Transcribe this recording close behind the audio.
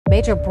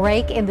Major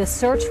break in the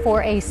search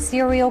for a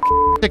serial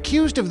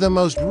accused of the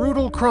most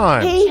brutal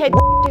crime. He had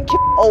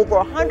killed over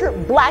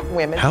 100 black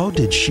women. How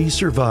did she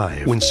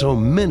survive when so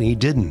many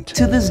didn't?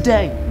 To this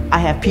day, I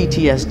have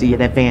PTSD of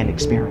that van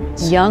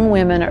experience. Young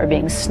women are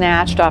being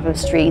snatched off of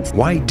streets.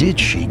 Why did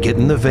she get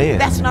in the van?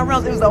 That's not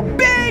real. There was a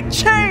big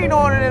chain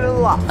on it and a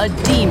lock. A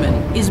demon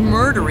is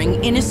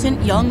murdering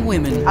innocent young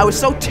women. I was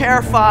so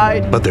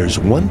terrified. But there's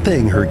one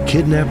thing her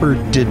kidnapper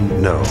didn't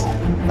know.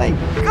 Thank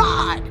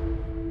God!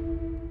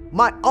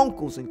 My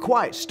uncles in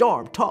Quiet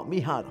Storm taught me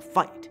how to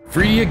fight.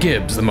 Fredia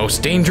Gibbs, the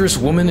most dangerous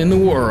woman in the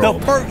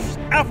world. The first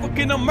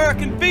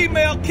African-American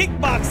female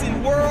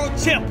kickboxing world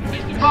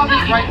champion.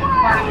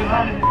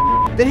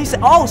 Then he said,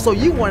 oh, so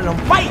you one of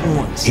them fighting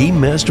ones. He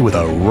messed with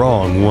a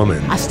wrong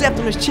woman. I stepped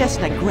on his chest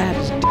and I grabbed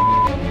his and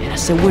I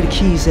said, where the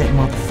keys at,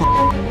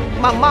 motherfucker?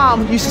 My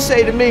mom used to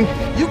say to me,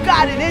 you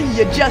got it in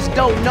you, just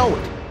don't know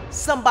it.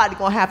 Somebody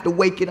gonna have to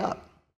wake it up.